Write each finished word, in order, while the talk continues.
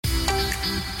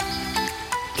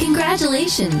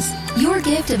Congratulations! Your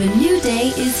gift of a new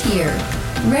day is here.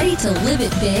 Ready to live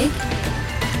it big?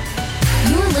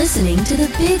 You're listening to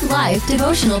the Big Life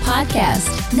Devotional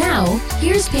Podcast. Now,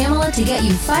 here's Pamela to get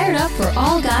you fired up for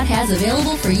all God has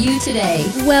available for you today.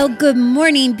 Well, good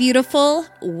morning, beautiful.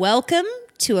 Welcome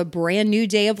to a brand new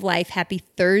day of life. Happy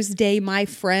Thursday, my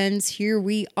friends. Here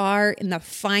we are in the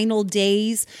final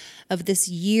days of this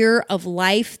year of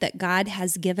life that God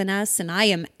has given us. And I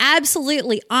am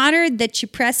absolutely honored that you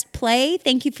pressed play.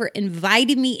 Thank you for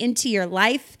inviting me into your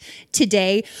life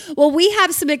today. Well, we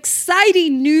have some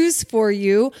exciting news for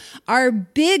you. Our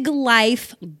Big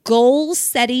Life goal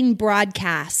setting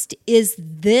broadcast is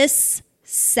this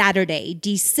Saturday,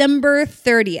 December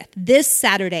 30th, this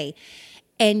Saturday.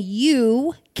 And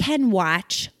you can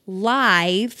watch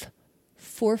live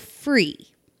for free.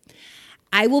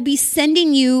 I will be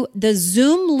sending you the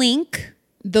Zoom link,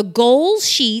 the goal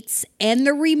sheets, and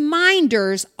the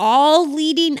reminders all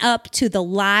leading up to the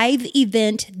live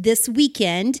event this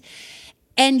weekend.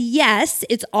 And yes,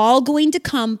 it's all going to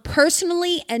come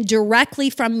personally and directly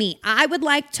from me. I would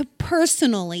like to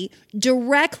personally,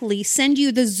 directly send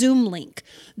you the Zoom link,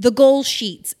 the goal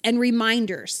sheets, and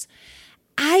reminders.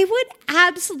 I would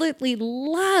absolutely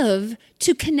love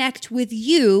to connect with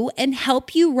you and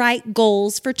help you write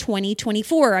goals for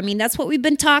 2024. I mean, that's what we've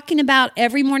been talking about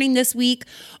every morning this week,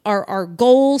 are our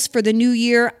goals for the new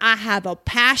year. I have a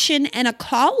passion and a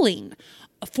calling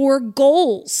for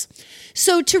goals.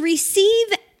 So to receive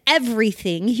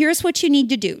everything, here's what you need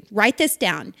to do. Write this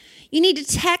down. You need to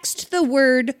text the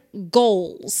word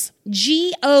goals,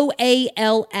 GOALS.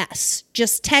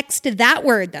 Just text that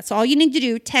word. That's all you need to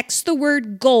do. Text the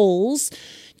word goals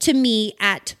to me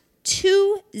at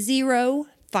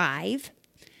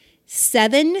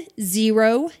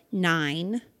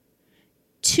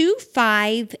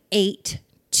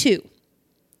 205-709-2582.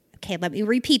 Okay, let me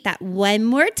repeat that one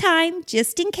more time,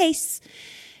 just in case.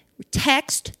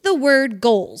 Text the word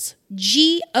goals,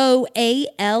 GOALS,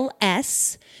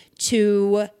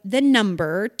 to the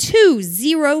number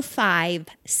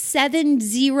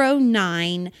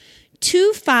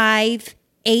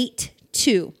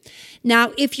 205-709-2582.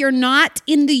 Now, if you're not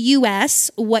in the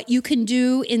U.S., what you can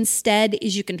do instead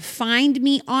is you can find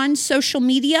me on social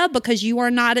media because you are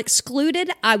not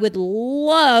excluded. I would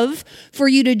love for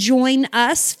you to join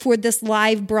us for this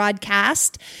live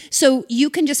broadcast. So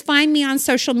you can just find me on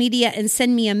social media and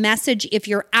send me a message if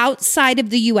you're outside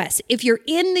of the U.S. If you're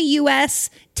in the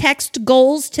U.S., text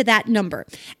goals to that number.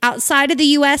 Outside of the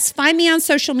U.S., find me on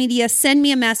social media, send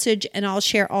me a message, and I'll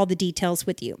share all the details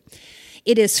with you.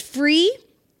 It is free.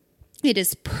 It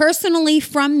is personally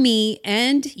from me,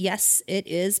 and yes, it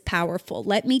is powerful.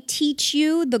 Let me teach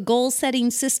you the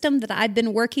goal-setting system that I've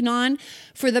been working on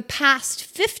for the past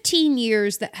 15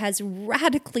 years that has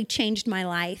radically changed my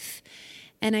life,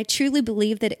 and I truly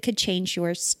believe that it could change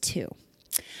yours too.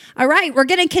 All right, we're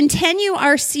going to continue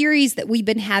our series that we've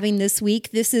been having this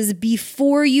week. This is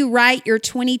Before You Write Your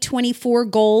 2024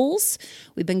 Goals.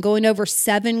 We've been going over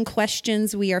 7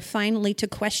 questions. We are finally to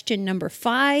question number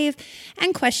 5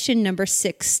 and question number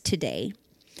 6 today.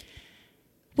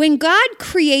 When God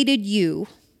created you,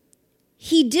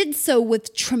 He did so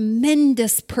with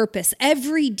tremendous purpose.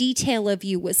 Every detail of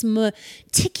you was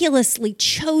meticulously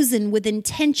chosen with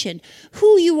intention.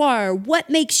 Who you are,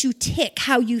 what makes you tick,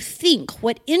 how you think,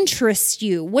 what interests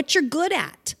you, what you're good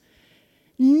at.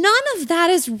 None of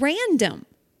that is random.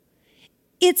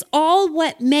 It's all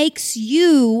what makes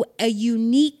you a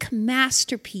unique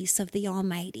masterpiece of the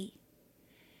Almighty.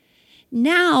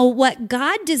 Now, what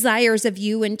God desires of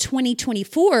you in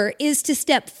 2024 is to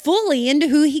step fully into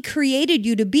who He created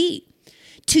you to be,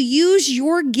 to use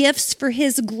your gifts for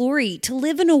His glory, to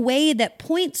live in a way that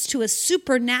points to a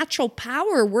supernatural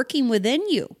power working within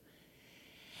you.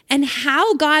 And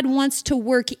how God wants to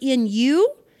work in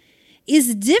you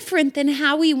is different than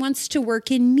how He wants to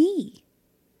work in me.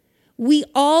 We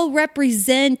all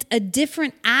represent a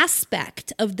different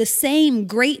aspect of the same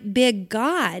great big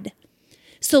God.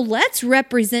 So let's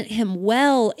represent Him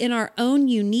well in our own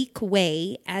unique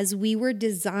way as we were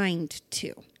designed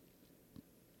to.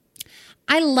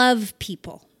 I love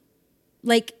people.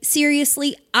 Like,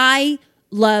 seriously, I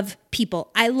love people.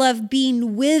 I love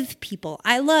being with people.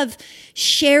 I love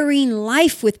sharing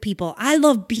life with people. I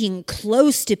love being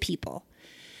close to people.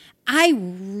 I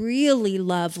really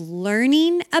love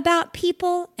learning about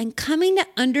people and coming to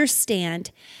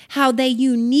understand how they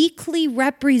uniquely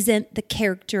represent the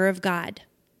character of God.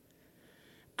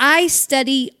 I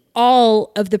study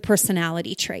all of the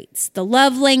personality traits, the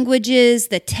love languages,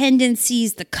 the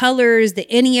tendencies, the colors, the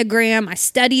Enneagram. I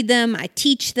study them, I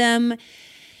teach them.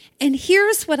 And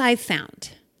here's what I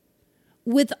found.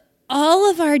 With all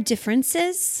of our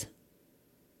differences,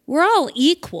 we're all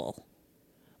equal.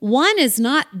 One is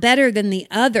not better than the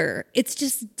other. It's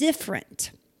just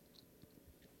different.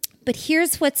 But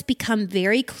here's what's become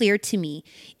very clear to me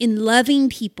in loving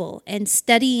people and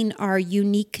studying our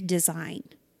unique design.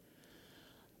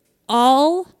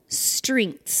 All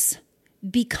strengths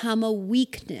become a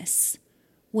weakness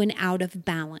when out of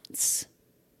balance.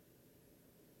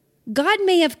 God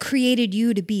may have created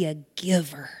you to be a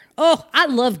giver. Oh, I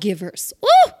love givers.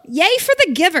 Oh, yay for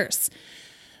the givers.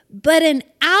 But an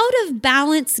out of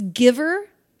balance giver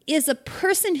is a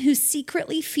person who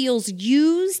secretly feels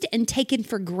used and taken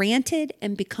for granted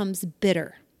and becomes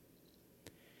bitter.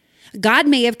 God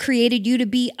may have created you to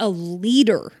be a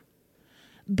leader,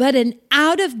 but an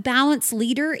out of balance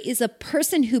leader is a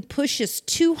person who pushes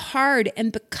too hard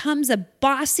and becomes a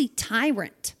bossy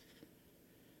tyrant.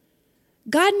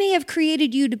 God may have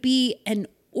created you to be an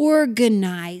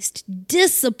organized,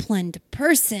 disciplined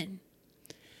person,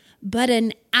 but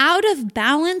an out of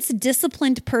balance,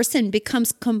 disciplined person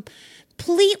becomes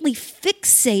completely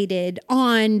fixated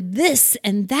on this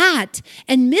and that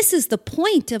and misses the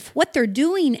point of what they're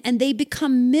doing, and they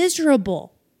become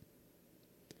miserable.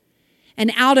 An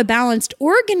out of balance,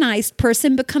 organized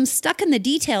person becomes stuck in the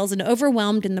details and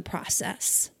overwhelmed in the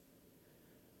process.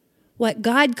 What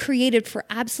God created for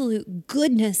absolute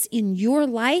goodness in your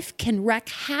life can wreak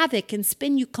havoc and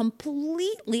spin you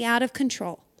completely out of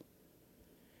control.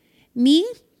 Me?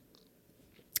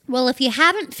 Well, if you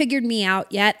haven't figured me out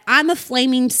yet, I'm a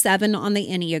flaming 7 on the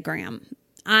Enneagram.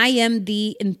 I am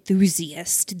the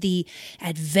enthusiast, the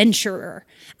adventurer.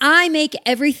 I make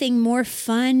everything more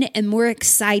fun and more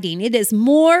exciting. It is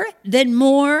more than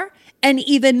more and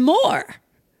even more.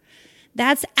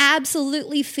 That's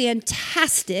absolutely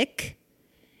fantastic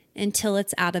until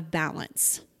it's out of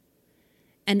balance.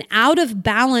 An out of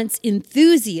balance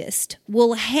enthusiast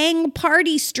will hang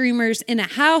party streamers in a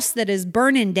house that is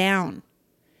burning down.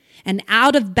 An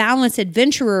out of balance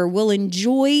adventurer will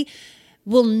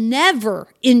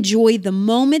never enjoy the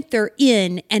moment they're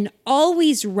in and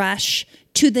always rush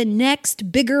to the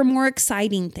next bigger, more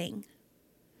exciting thing.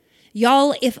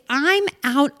 Y'all, if I'm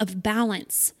out of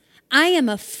balance, I am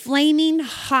a flaming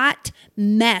hot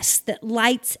mess that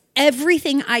lights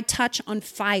everything I touch on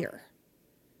fire.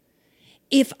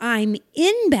 If I'm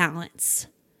in balance,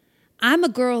 I'm a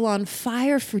girl on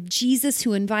fire for Jesus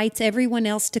who invites everyone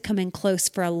else to come in close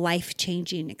for a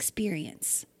life-changing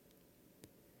experience.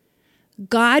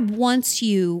 God wants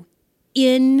you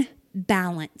in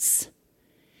balance.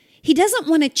 He doesn't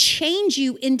want to change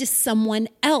you into someone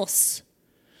else.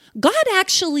 God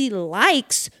actually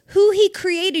likes who He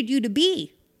created you to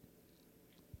be.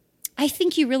 I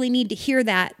think you really need to hear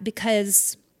that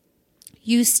because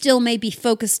you still may be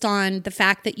focused on the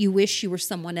fact that you wish you were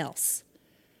someone else.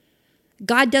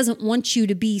 God doesn't want you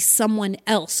to be someone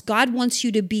else. God wants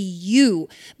you to be you,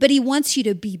 but He wants you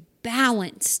to be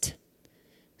balanced.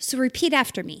 So repeat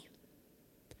after me.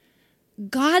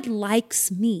 God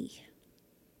likes me.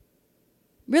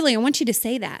 Really, I want you to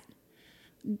say that.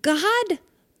 God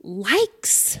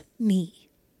likes me.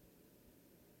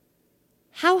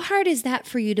 How hard is that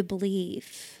for you to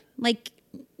believe? Like,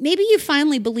 maybe you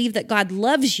finally believe that God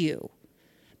loves you,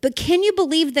 but can you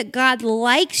believe that God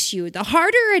likes you? The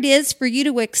harder it is for you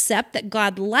to accept that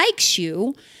God likes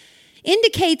you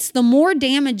indicates the more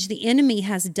damage the enemy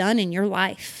has done in your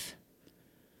life.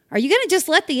 Are you going to just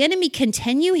let the enemy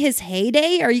continue his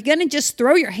heyday? Are you going to just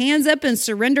throw your hands up and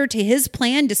surrender to his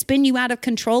plan to spin you out of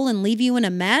control and leave you in a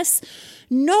mess?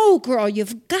 No, girl,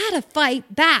 you've got to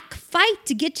fight back. Fight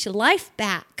to get your life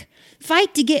back.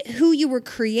 Fight to get who you were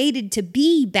created to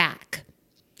be back.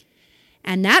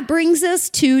 And that brings us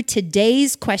to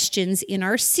today's questions in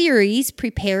our series,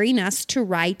 preparing us to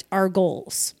write our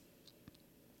goals.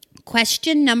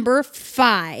 Question number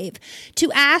 5,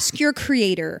 to ask your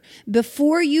Creator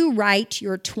before you write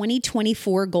your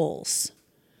 2024 goals.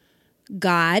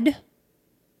 God,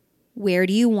 where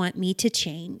do you want me to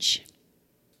change?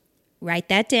 Write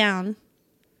that down.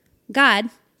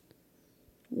 God,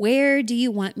 where do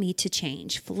you want me to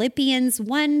change? Philippians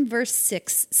 1 verse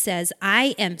 6 says,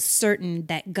 I am certain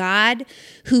that God,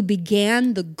 who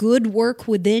began the good work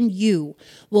within you,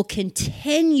 will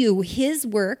continue His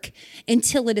work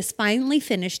until it is finally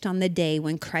finished on the day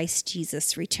when Christ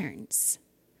Jesus returns.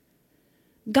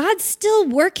 God's still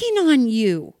working on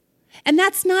you. And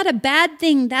that's not a bad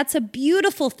thing. That's a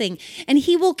beautiful thing. And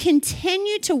He will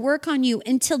continue to work on you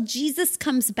until Jesus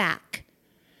comes back.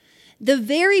 The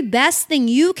very best thing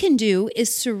you can do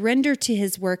is surrender to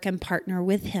His work and partner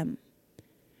with Him.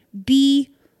 Be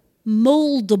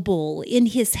moldable in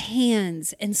His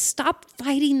hands and stop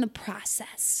fighting the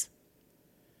process.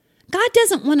 God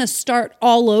doesn't want to start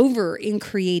all over in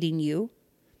creating you.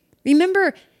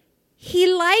 Remember,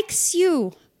 He likes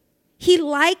you. He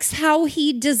likes how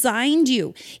He designed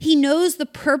you. He knows the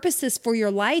purposes for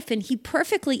your life, and He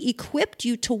perfectly equipped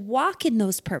you to walk in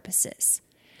those purposes.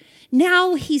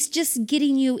 Now He's just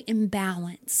getting you in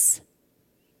balance.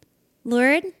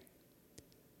 Lord,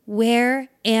 where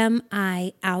am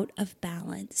I out of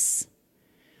balance?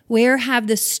 Where have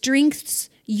the strengths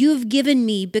You've given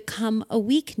me become a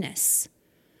weakness?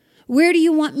 Where do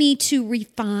You want me to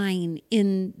refine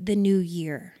in the new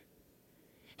year?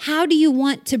 How do You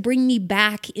want to bring me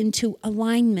back into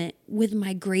alignment with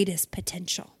my greatest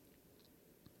potential?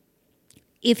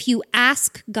 If you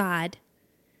ask God,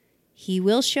 He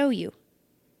will show you.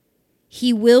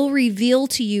 He will reveal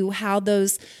to you how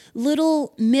those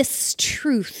little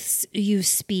mistruths you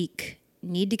speak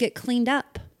need to get cleaned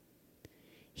up.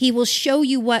 He will show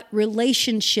you what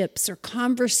relationships or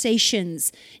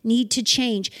conversations need to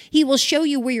change. He will show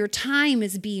you where your time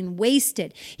is being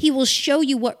wasted. He will show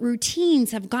you what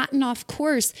routines have gotten off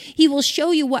course. He will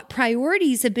show you what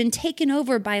priorities have been taken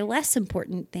over by less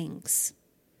important things.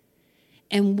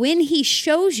 And when He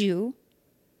shows you,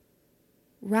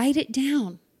 write it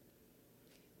down.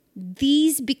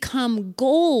 These become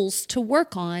goals to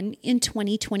work on in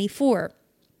 2024.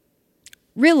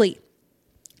 Really,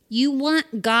 you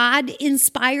want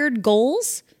God-inspired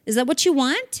goals? Is that what you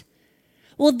want?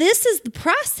 Well, this is the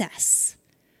process.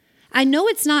 I know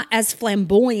it's not as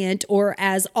flamboyant or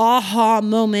as aha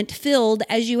moment filled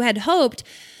as you had hoped,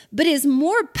 but is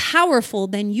more powerful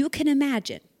than you can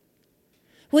imagine.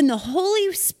 When the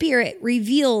Holy Spirit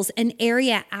reveals an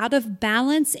area out of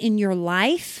balance in your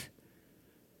life,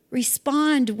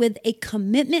 respond with a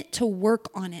commitment to work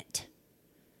on it.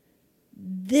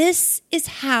 This is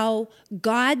how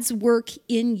God's work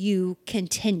in you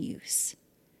continues.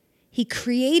 He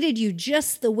created you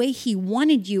just the way He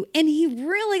wanted you, and He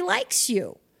really likes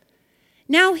you.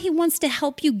 Now He wants to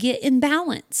help you get in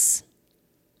balance.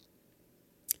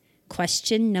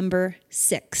 Question number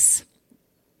 6.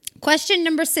 Question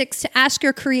number 6 to ask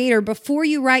your Creator before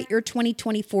you write your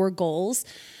 2024 goals.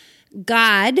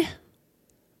 God,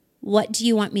 what do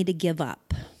You want me to give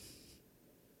up?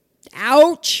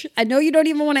 Ouch. I know you don't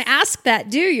even want to ask that,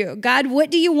 do you? God, what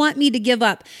do You want me to give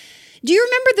up? Do you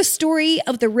remember the story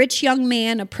of the rich young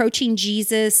man approaching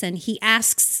Jesus, and he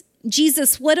asks,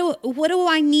 Jesus, what do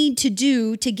I need to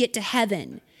do to get to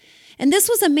heaven? And this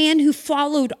was a man who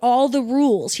followed all the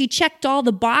rules. He checked all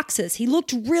the boxes. He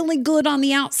looked really good on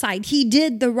the outside. He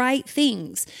did the right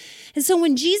things. And so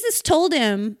when Jesus told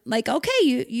him, like, okay,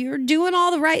 you're doing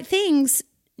all the right things,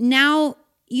 now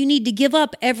you need to give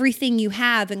up everything you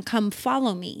have and come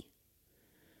follow me.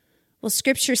 Well,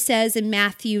 Scripture says in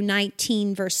Matthew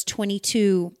 19, verse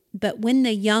 22, but when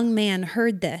the young man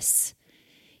heard this,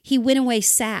 he went away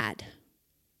sad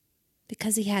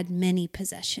because he had many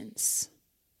possessions.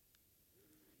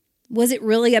 Was it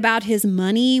really about his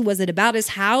money? Was it about his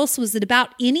house? Was it about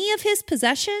any of his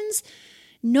possessions?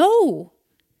 No.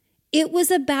 It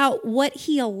was about what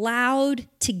he allowed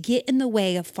to get in the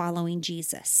way of following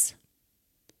Jesus.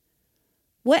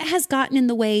 What has gotten in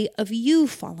the way of you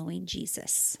following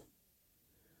Jesus?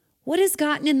 What has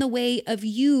gotten in the way of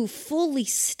you fully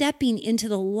stepping into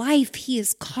the life He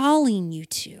is calling you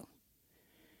to?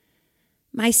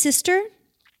 My sister,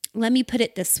 let me put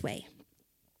it this way.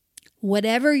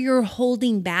 Whatever you're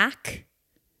holding back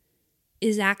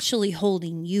is actually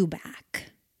holding you back.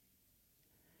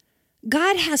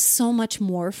 God has so much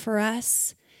more for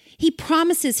us. He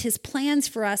promises His plans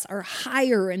for us are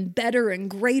higher and better and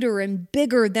greater and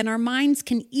bigger than our minds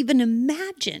can even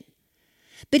imagine.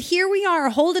 But here we are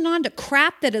holding on to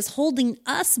crap that is holding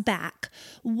us back.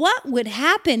 What would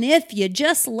happen if you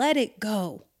just let it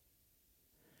go?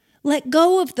 Let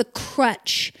go of the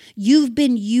crutch you've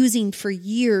been using for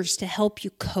years to help you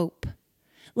cope.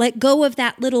 Let go of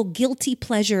that little guilty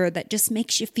pleasure that just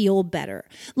makes you feel better.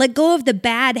 Let go of the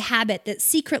bad habit that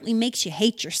secretly makes you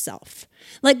hate yourself.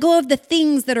 Let go of the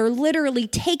things that are literally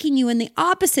taking you in the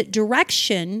opposite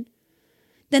direction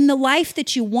than the life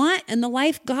that you want and the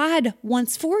life God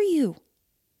wants for you.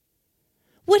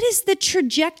 What is the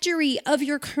trajectory of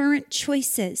your current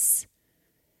choices?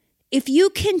 If you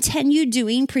continue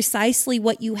doing precisely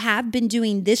what you have been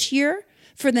doing this year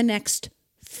for the next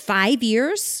 5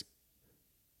 years,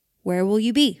 where will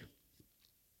you be?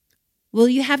 Will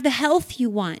you have the health you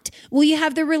want? Will you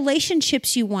have the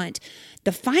relationships you want?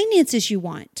 The finances you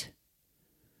want?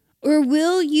 Or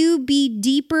will you be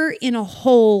deeper in a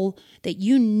hole that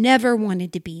you never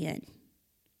wanted to be in?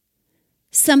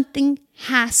 Something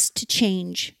has to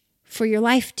change for your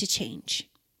life to change.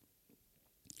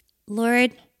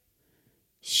 Lord,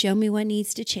 Show me what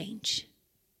needs to change.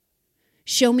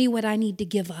 Show me what I need to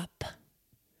give up.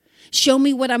 Show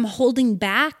me what I'm holding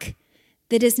back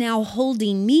that is now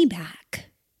holding me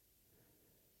back.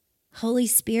 Holy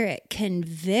Spirit,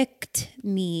 convict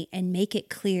me and make it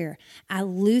clear. I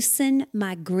loosen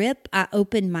my grip, I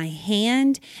open my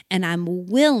hand, and I'm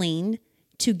willing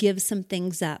to give some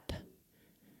things up.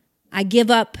 I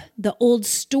give up the old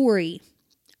story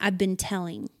I've been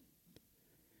telling.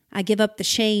 I give up the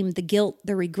shame, the guilt,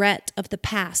 the regret of the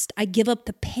past. I give up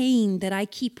the pain that I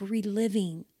keep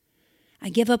reliving. I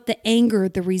give up the anger,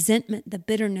 the resentment, the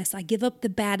bitterness. I give up the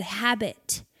bad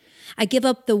habit. I give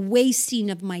up the wasting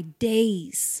of my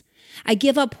days. I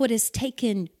give up what has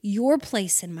taken your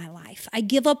place in my life. I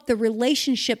give up the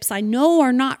relationships I know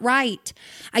are not right.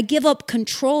 I give up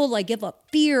control. I give up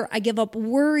fear. I give up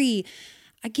worry.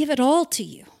 I give it all to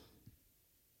you.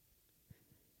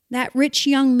 That rich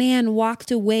young man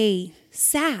walked away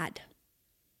sad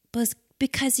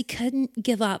because he couldn't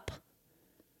give up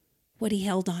what he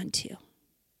held on to.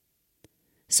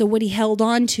 So what he held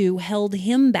on to held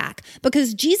him back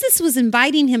because Jesus was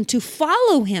inviting him to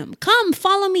follow him. Come,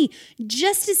 follow me,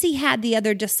 just as he had the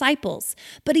other disciples.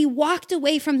 But he walked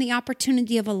away from the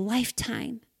opportunity of a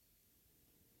lifetime.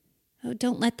 Oh,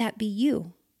 don't let that be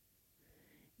you.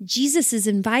 Jesus is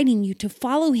inviting you to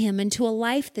follow him into a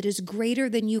life that is greater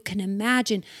than you can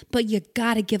imagine, but you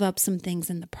got to give up some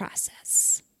things in the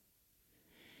process.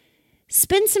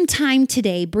 Spend some time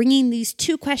today bringing these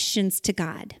 2 questions to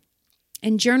God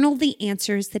and journal the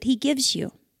answers that he gives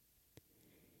you.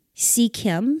 Seek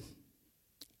him,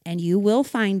 and you will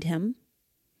find him.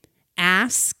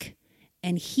 Ask,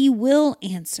 and he will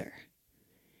answer.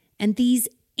 And these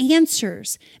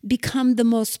answers become the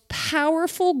most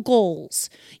powerful goals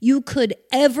you could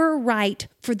ever write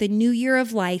for the new year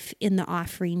of life in the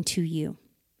offering to you.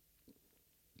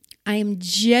 I am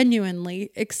genuinely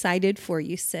excited for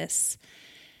you, sis.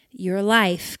 Your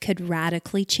life could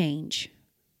radically change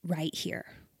right here.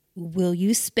 Will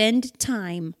you spend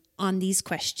time on these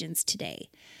questions today?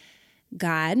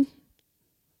 God,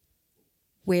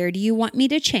 where do you want me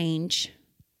to change?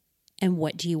 And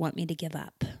what do you want me to give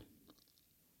up?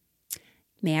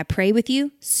 May I pray with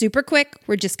you? Super quick.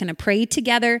 We're just going to pray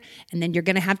together, and then you're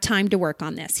going to have time to work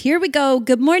on this. Here we go.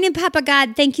 Good morning, Papa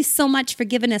God. Thank you so much for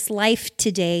giving us life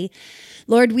today.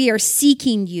 Lord, we are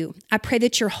seeking you. I pray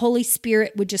that your Holy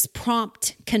Spirit would just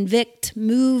prompt, convict,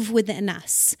 move within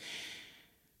us.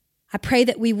 I pray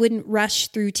that we wouldn't rush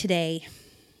through today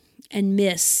and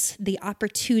miss the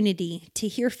opportunity to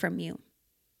hear from you.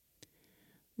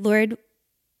 Lord,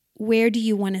 where do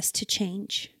you want us to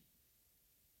change?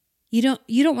 You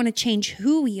don't want to change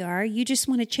who we are. You just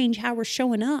want to change how we're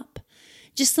showing up.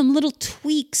 Just some little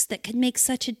tweaks that could make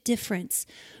such a difference.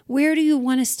 Where do you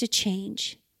want us to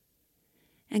change?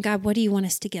 And God, what do you want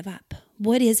us to give up?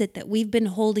 What is it that we've been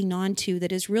holding on to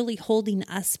that is really holding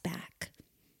us back?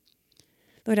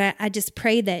 Lord, I just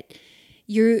pray that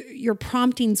your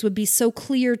promptings would be so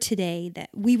clear today that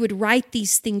we would write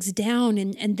these things down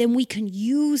and then we can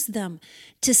use them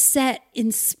to set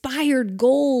inspired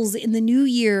goals in the new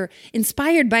year,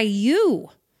 inspired by you.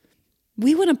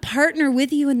 We want to partner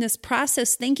with you in this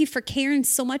process. Thank you for caring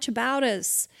so much about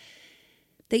us,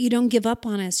 that you don't give up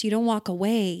on us, you don't walk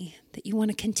away, that you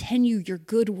want to continue your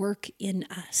good work in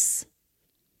us.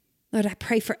 Lord, I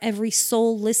pray for every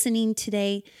soul listening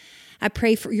today. I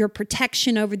pray for your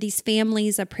protection over these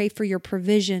families. I pray for your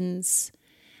provisions.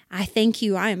 I thank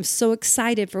you. I am so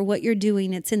excited for what you're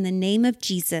doing. It's in the name of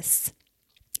Jesus.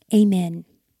 Amen.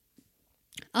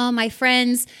 Oh, my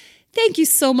friends, thank you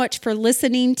so much for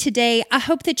listening today. I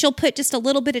hope that you'll put just a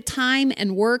little bit of time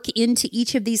and work into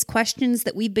each of these questions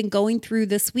that we've been going through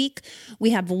this week. We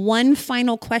have one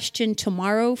final question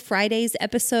tomorrow, Friday's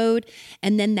episode,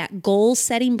 and then that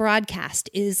goal-setting broadcast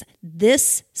is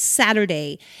this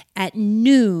Saturday at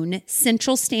noon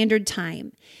Central Standard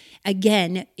Time.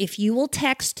 Again, if you will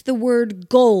text the word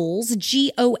GOALS,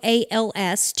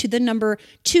 GOALS, to the number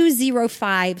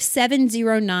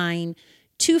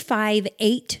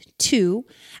 205-709-2582,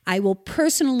 I will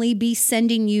personally be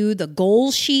sending you the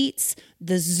goal sheets,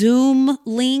 the Zoom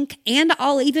link, and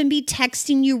I'll even be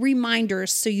texting you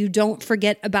reminders so you don't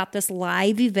forget about this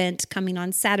live event coming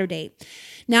on Saturday.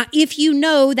 Now, if you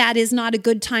know that is not a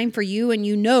good time for you and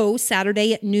you know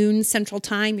Saturday at noon Central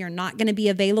Time, you're not going to be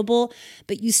available,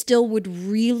 but you still would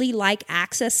really like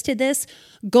access to this,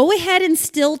 go ahead and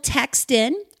still text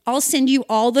in. I'll send you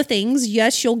all the things.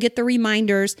 Yes, you'll get the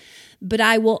reminders, but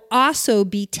I will also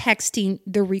be texting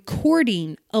the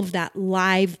recording of that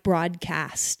live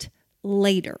broadcast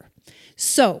later.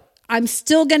 So I'm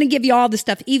still going to give you all the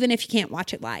stuff, even if you can't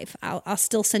watch it live. I'll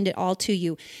still send it all to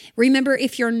you. Remember,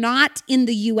 if you're not in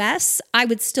the U.S., I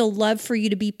would still love for you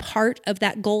to be part of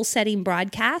that goal-setting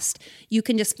broadcast. You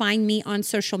can just find me on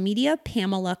social media,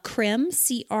 Pamela Crim,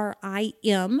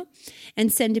 C-R-I-M,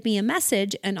 and send me a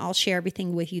message, and I'll share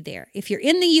everything with you there. If you're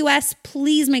in the U.S.,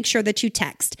 please make sure that you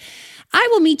text. I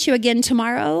will meet you again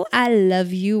tomorrow. I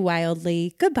love you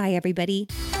wildly. Goodbye, everybody.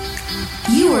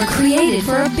 You were created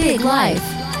for a big life.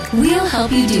 We'll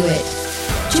help you do it.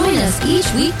 Join us each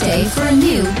weekday for a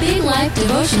new Big Life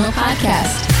devotional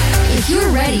podcast. If you're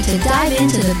ready to dive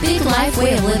into the big life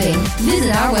way of living,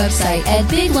 visit our website at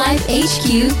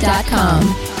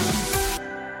biglifehq.com.